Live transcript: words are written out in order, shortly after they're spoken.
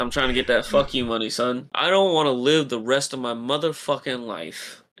I'm trying to get that fuck you money, son. I don't want to live the rest of my motherfucking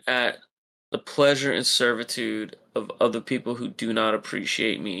life at the pleasure and servitude of other people who do not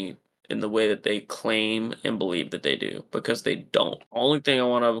appreciate me in the way that they claim and believe that they do, because they don't. Only thing I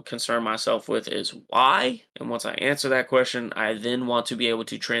want to concern myself with is why, and once I answer that question, I then want to be able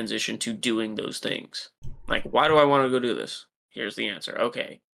to transition to doing those things. Like, why do I want to go do this? Here's the answer.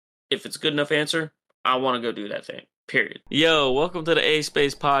 Okay. If it's a good enough answer, I want to go do that thing. Period. Yo, welcome to the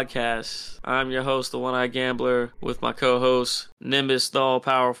aspace podcast. I'm your host, the One-Eyed Gambler, with my co-host, Nimbus the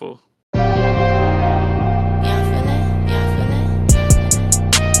All-Powerful.